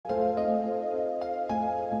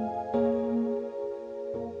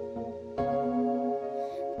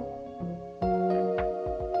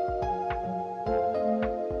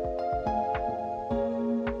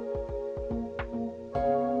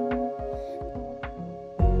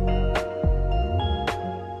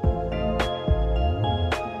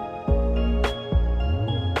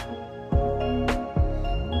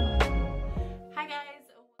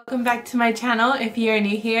welcome back to my channel. If you're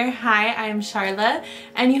new here, hi, I'm Charla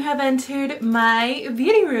and you have entered my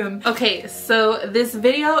beauty room. Okay, so this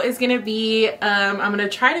video is gonna be, I'm gonna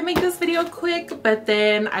try to make this video quick, but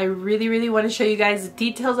then I really want to show you guys the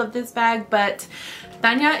details of this bag. But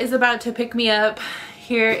Tanya is about to pick me up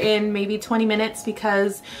here in maybe 20 minutes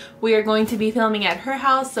because we are going to be filming at her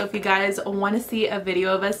house. So if you guys want to see a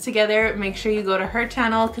video of us together, make sure you go to her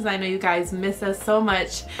channel because I know you guys miss us so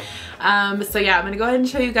much. So yeah, I'm gonna go ahead and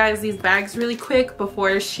show you guys these bags really quick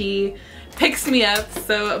before she picks me up.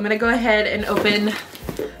 So I'm gonna go ahead and open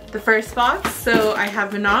the first box. So I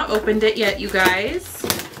have not opened it yet, you guys.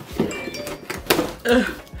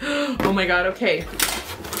 Ugh. Oh my god, okay.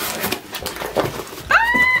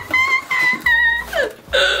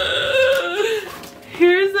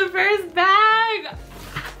 Here's the first bag.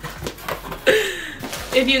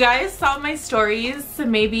 If you guys saw my stories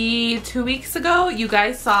maybe 2 weeks ago, you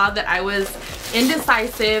guys saw that I was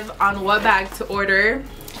indecisive on what bag to order,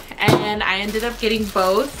 and I ended up getting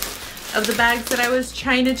both of the bags that I was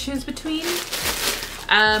trying to choose between.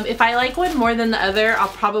 If I like one more than the other, I'll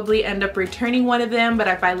probably end up returning one of them, but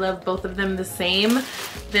if I love both of them the same,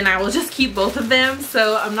 then I will just keep both of them.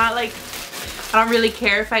 So I'm not like, I don't really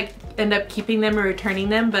care if I end up keeping them or returning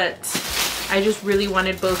them, but I just really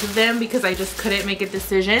wanted both of them because I just couldn't make a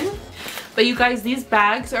decision. But you guys, these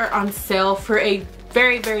bags are on sale for a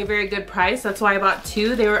very good price. That's why I bought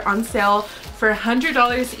two. They were on sale for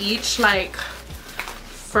 $100 each. Like,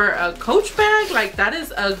 for a Coach bag, like, that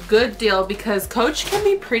is a good deal because Coach can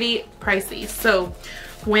be pretty pricey. So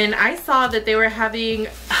when I saw that they were having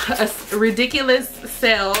a ridiculous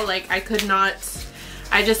sale, like, I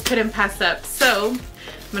just couldn't pass up. So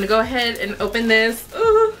I'm gonna go ahead and open this.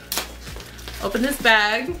 Ooh. Open this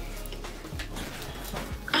bag.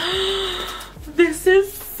 This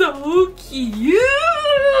is so cute.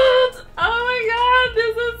 Oh my god,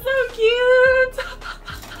 this is so cute.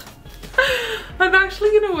 I'm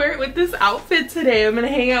actually gonna wear it with this outfit today. I'm gonna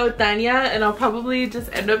hang out with Tanya and I'll probably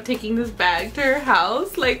just end up taking this bag to her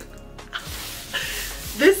house. Like,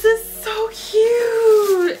 this is so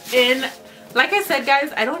cute. And like I said,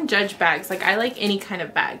 guys, I don't judge bags. Like, I like any kind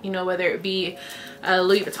of bag, you know, whether it be a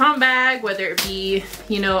Louis Vuitton bag, whether it be,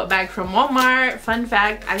 you know, a bag from Walmart. Fun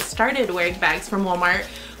fact, I started wearing bags from Walmart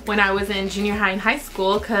when I was in junior high and high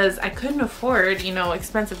school because I couldn't afford, you know,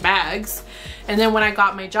 expensive bags. And then when I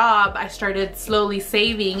got my job, I started slowly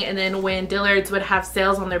saving, and then when Dillard's would have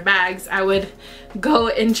sales on their bags, I would go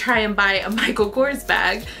and try and buy a Michael Kors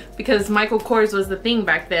bag because Michael Kors was the thing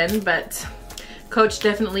back then. But Coach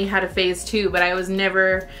definitely had a phase too, but I was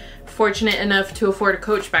never fortunate enough to afford a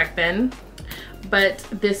Coach back then. But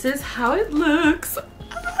this is how it looks.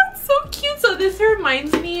 Oh, it's so cute. So this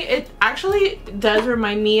reminds me, it actually does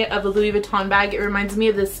remind me of a Louis Vuitton bag. It reminds me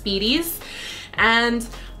of the Speedies. And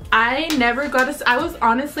I never got I was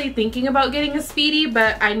honestly thinking about getting a Speedy,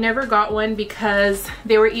 but I never got one because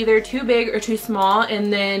they were either too big or too small.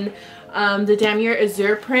 And then the Damier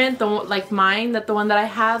Azur print, like mine, the one that I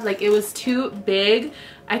have, like, it was too big.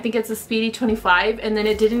 I think it's a Speedy 25, and then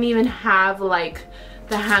it didn't even have like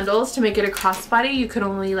the handles to make it a crossbody. You could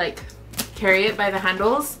only like carry it by the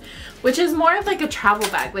handles, which is more of like a travel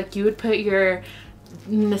bag. Like, you would put your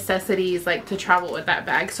necessities like to travel with that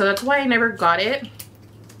bag. So that's why I never got it,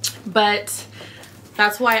 but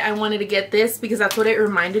that's why I wanted to get this because that's what it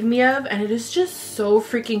reminded me of, and it is just so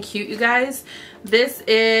freaking cute, you guys. This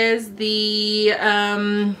is the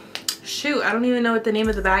shoot, I don't even know what the name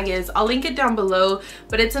of the bag is. I'll link it down below,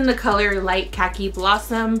 but it's in the color light khaki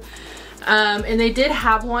blossom. And they did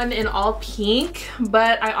have one in all pink,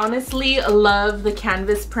 but I honestly love the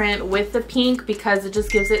canvas print with the pink because it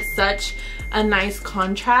just gives it such a nice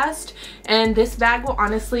contrast. And this bag will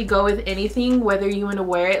honestly go with anything, whether you want to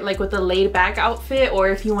wear it like with a laid back outfit, or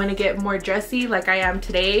if you want to get more dressy like I am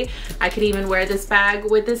today, I could even wear this bag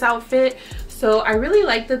with this outfit. So I really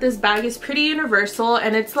like that this bag is pretty universal,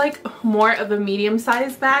 and it's like more of a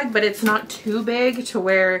medium-sized bag, but it's not too big to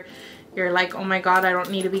where you're like, oh my god, I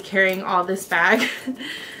don't need to be carrying all this bag.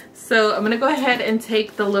 So I'm gonna go ahead and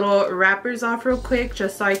take the little wrappers off real quick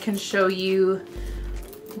just so I can show you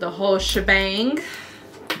the whole shebang.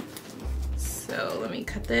 So let me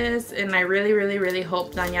cut this, and I really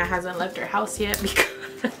hope Tanya hasn't left her house yet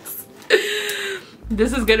because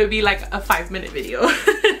this is gonna be like a 5-minute video.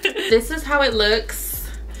 This is how it looks.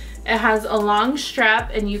 It has a long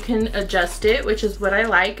strap and you can adjust it, which is what I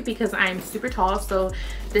like because I'm super tall, so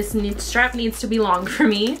this strap needs to be long for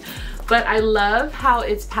me. But I love how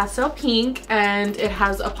it's pastel pink and it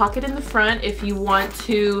has a pocket in the front if you want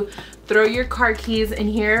to throw your car keys in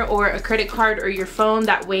here or a credit card or your phone.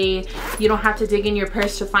 That way you don't have to dig in your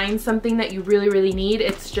purse to find something that you really need.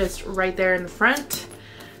 It's just right there in the front.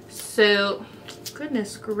 So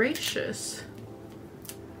goodness gracious.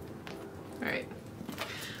 All right,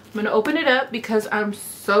 I'm gonna open it up because I'm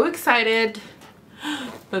so excited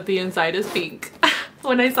that the inside is pink.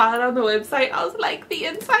 When I saw it on the website, I was like, the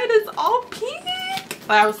inside is all pink.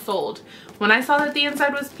 But I was sold. When I saw that the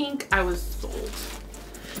inside was pink, I was sold.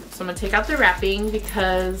 So I'm gonna take out the wrapping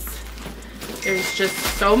because there's just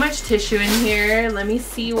so much tissue in here. Let me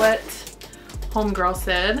see what homegirl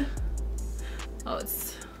said. Oh,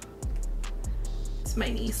 it's my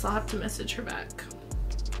niece. I'll have to message her back.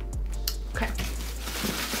 Okay.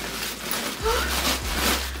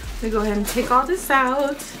 Let me go ahead and take all this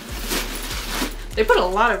out. They put a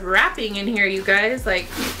lot of wrapping in here, you guys. Like,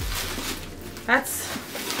 that's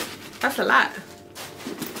a lot.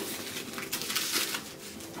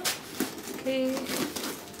 Okay.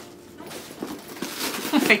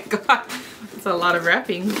 Oh my god, that's a lot of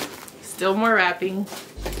wrapping. Still more wrapping.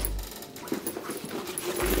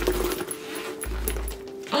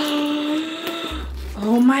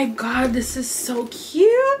 Oh my god, this is so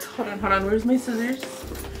cute. Hold on, where's my scissors?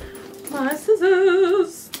 My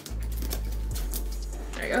scissors.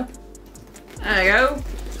 There you go. There you go.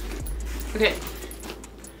 Okay.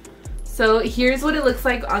 So here's what it looks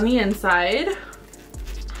like on the inside.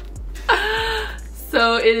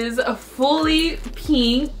 So it is a fully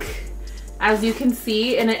pink, as you can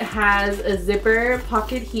see, and it has a zipper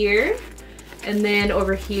pocket here. And then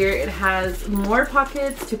over here it has more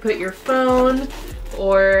pockets to put your phone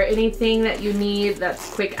or anything that you need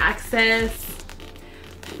that's quick access.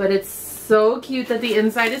 But it's so cute that the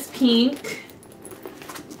inside is pink.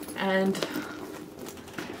 And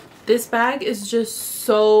this bag is just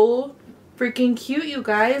so freaking cute, you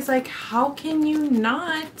guys. Like, how can you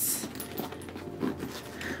not?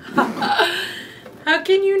 How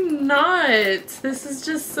can you not? This is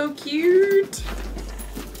just so cute.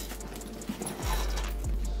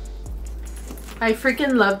 I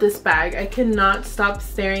freaking love this bag. I cannot stop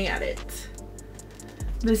staring at it.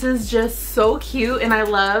 This is just so cute, and I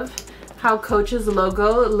love how Coach's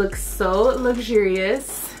logo looks so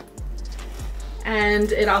luxurious.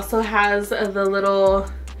 And it also has the little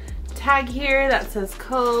tag here that says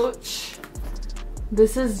Coach.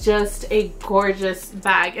 This is just a gorgeous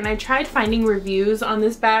bag, and I tried finding reviews on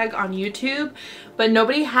this bag on YouTube, but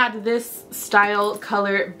nobody had this style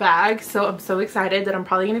color bag, so I'm so excited that I'm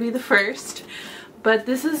probably gonna be the first. But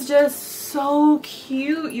this is just so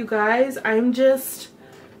cute, you guys. I'm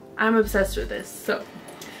obsessed with this. So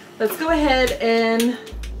let's go ahead and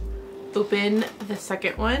open the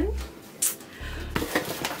second one.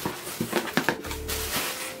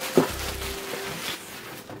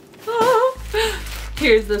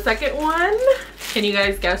 Here's the second one. Can you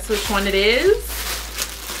guys guess which one it is?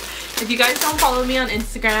 If you guys don't follow me on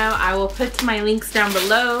Instagram, I will put my links down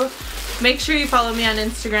below. Make sure you follow me on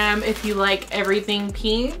Instagram if you like everything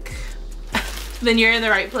pink. Then you're in the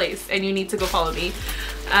right place and you need to go follow me.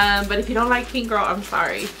 But if you don't like pink, girl, I'm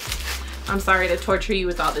sorry. I'm sorry to torture you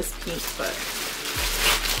with all this pink, but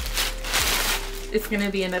it's gonna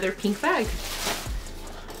be another pink bag.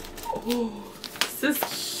 Oh, this is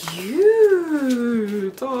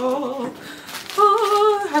cute. Oh,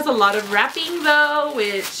 it has a lot of wrapping though,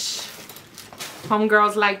 which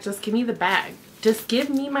homegirls like, just give me the bag. Just give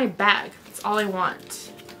me my bag. That's all I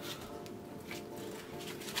want.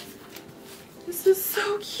 This is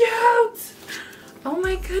so cute. Oh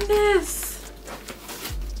my goodness.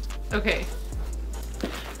 Okay.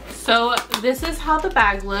 So this is how the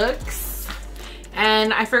bag looks.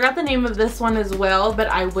 And I forgot the name of this one as well, but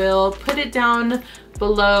I will put it down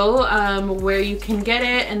below where you can get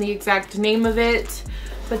it and the exact name of it.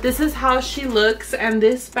 But this is how she looks, and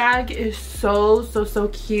this bag is so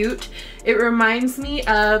cute. It reminds me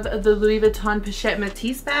of the Louis Vuitton Pochette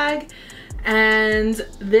Métis bag, and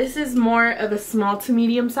this is more of a small to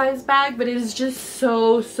medium sized bag, but it is just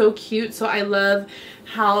so cute. So I love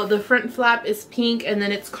how the front flap is pink and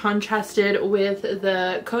then it's contrasted with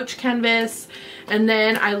the Coach canvas. And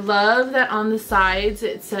then I love that on the sides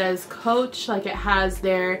it says Coach, like it has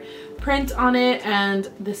their print on it, and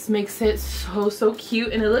this makes it so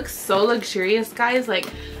cute, and it looks so luxurious, guys.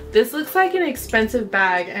 Like, this looks like an expensive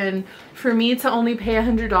bag, and for me to only pay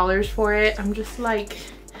 $100 for it, I'm just like,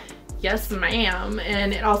 yes ma'am.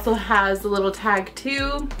 And it also has the little tag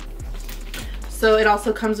too, so it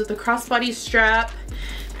also comes with a crossbody strap.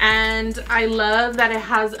 And I love that it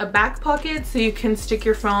has a back pocket so you can stick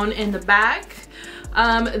your phone in the back.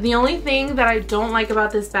 The only thing that I don't like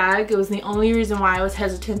about this bag, it was the only reason why I was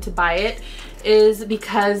hesitant to buy it, is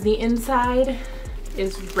because the inside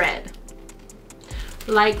is red.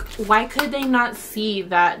 Like, why could they not see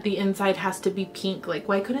that the inside has to be pink? Like,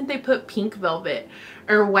 why couldn't they put pink velvet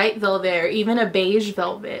or white velvet or even a beige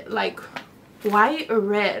velvet? Like, why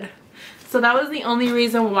red? So that was the only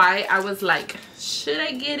reason why I was like, should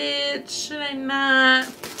I get it? Should I not?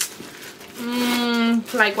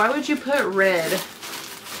 Like, why would you put red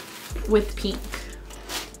with pink?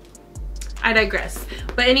 I digress.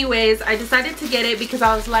 But anyways, I decided to get it because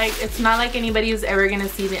I was like, it's not like anybody is ever gonna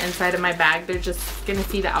see the inside of my bag. They're just gonna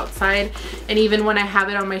see the outside. And even when I have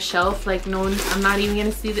it on my shelf, like, no one, I'm not even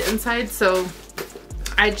gonna see the inside. So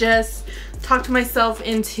I just talked myself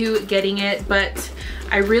into getting it. But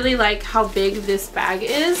I really like how big this bag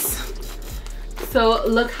is. So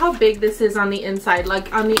look how big this is on the inside.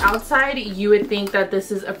 Like, on the outside, you would think that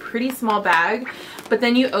this is a pretty small bag, but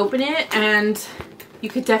then you open it and you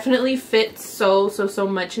could definitely fit so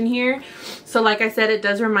much in here. So like I said, it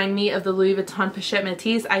does remind me of the Louis Vuitton Pochette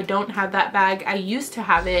Métis. I don't have that bag. I used to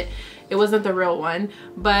have it. It wasn't the real one,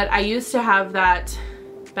 but I used to have that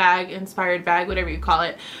bag, inspired bag, whatever you call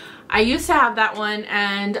it. I used to have that one,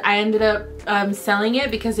 and I ended up selling it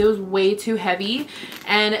because it was way too heavy.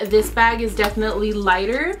 And this bag is definitely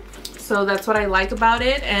lighter, so that's what I like about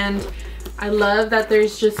it. And I love that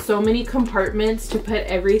there's just so many compartments to put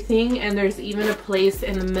everything, and there's even a place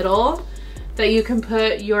in the middle that you can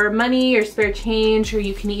put your money, your spare change, or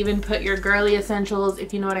you can even put your girly essentials,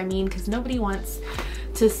 if you know what I mean, because nobody wants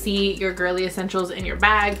to see your girly essentials in your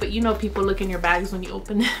bag, but you know people look in your bags when you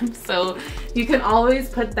open them. So you can always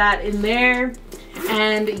put that in there.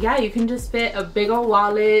 And yeah, you can just fit a big old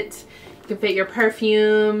wallet. You can fit your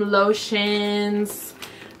perfume, lotions,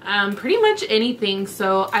 pretty much anything.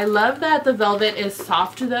 So I love that the velvet is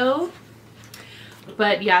soft though.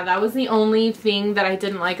 But yeah, that was the only thing that I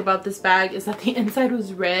didn't like about this bag, is that the inside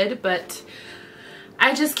was red. But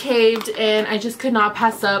I just caved, and I just could not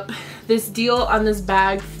pass up this deal on this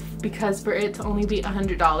bag, because for it to only be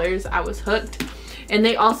 $100, I was hooked. And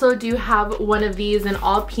they also do have one of these in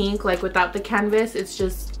all pink, like without the canvas. It's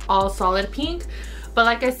just all solid pink. But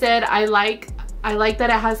like I said, I like that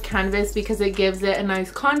it has canvas because it gives it a nice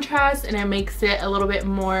contrast, and it makes it a little bit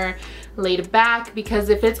more laid back. Because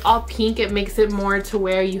if it's all pink, it makes it more to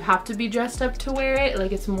where you have to be dressed up to wear it.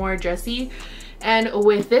 Like, it's more dressy. And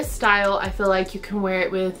with this style, I feel like you can wear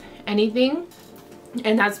it with anything.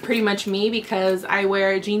 And that's pretty much me, because I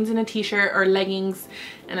wear jeans and a t-shirt, or leggings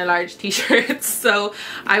and a large t-shirt. So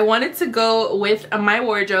I wanted to go with my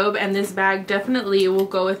wardrobe, and this bag definitely will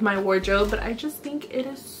go with my wardrobe. But I just think it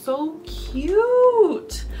is so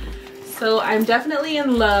cute. So I'm definitely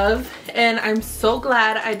in love, and I'm so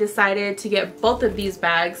glad I decided to get both of these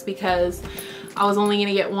bags, because I was only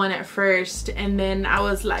gonna get one at first, and then I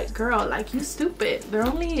was like, girl, like, you stupid,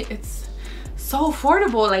 it's so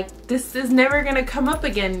affordable, like, this is never gonna come up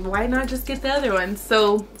again, why not just get the other one?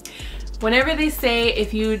 So whenever they say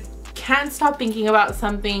if you can't stop thinking about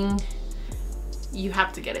something, you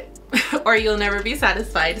have to get it or you'll never be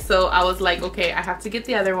satisfied. So I was like, okay, I have to get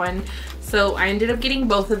the other one. So I ended up getting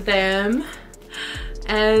both of them,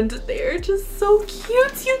 and they're just so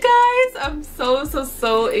cute, you guys. I'm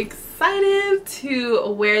so excited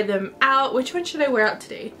to wear them out. Which one should I wear out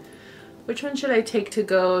today? Which one should I take to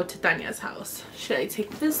go to Tanya's house? Should I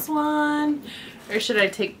take this one, or should I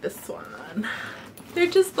take this one? They're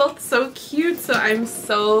just both so cute, so I'm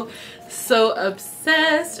so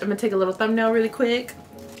obsessed. I'm gonna take a little thumbnail really quick.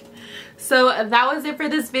 So that was it for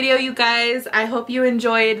this video, you guys. I hope you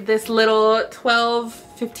enjoyed this little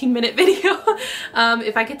 12-15 minute video.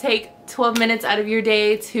 If I could take 12 minutes out of your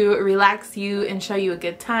day to relax you and show you a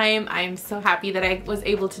good time, I'm so happy that I was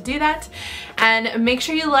able to do that. And make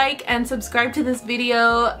sure you like and subscribe to this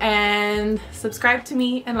video, and subscribe to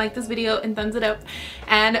me and like this video and thumbs it up,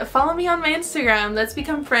 and follow me on my Instagram. Let's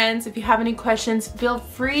become friends. If you have any questions, feel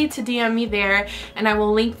free to DM me there, and I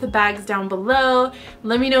will link the bags down below.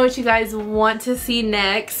 Let me know what you guys want to see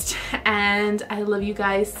next, and I love you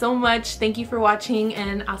guys so much. Thank you for watching,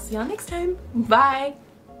 and I'll see y'all next time. Bye.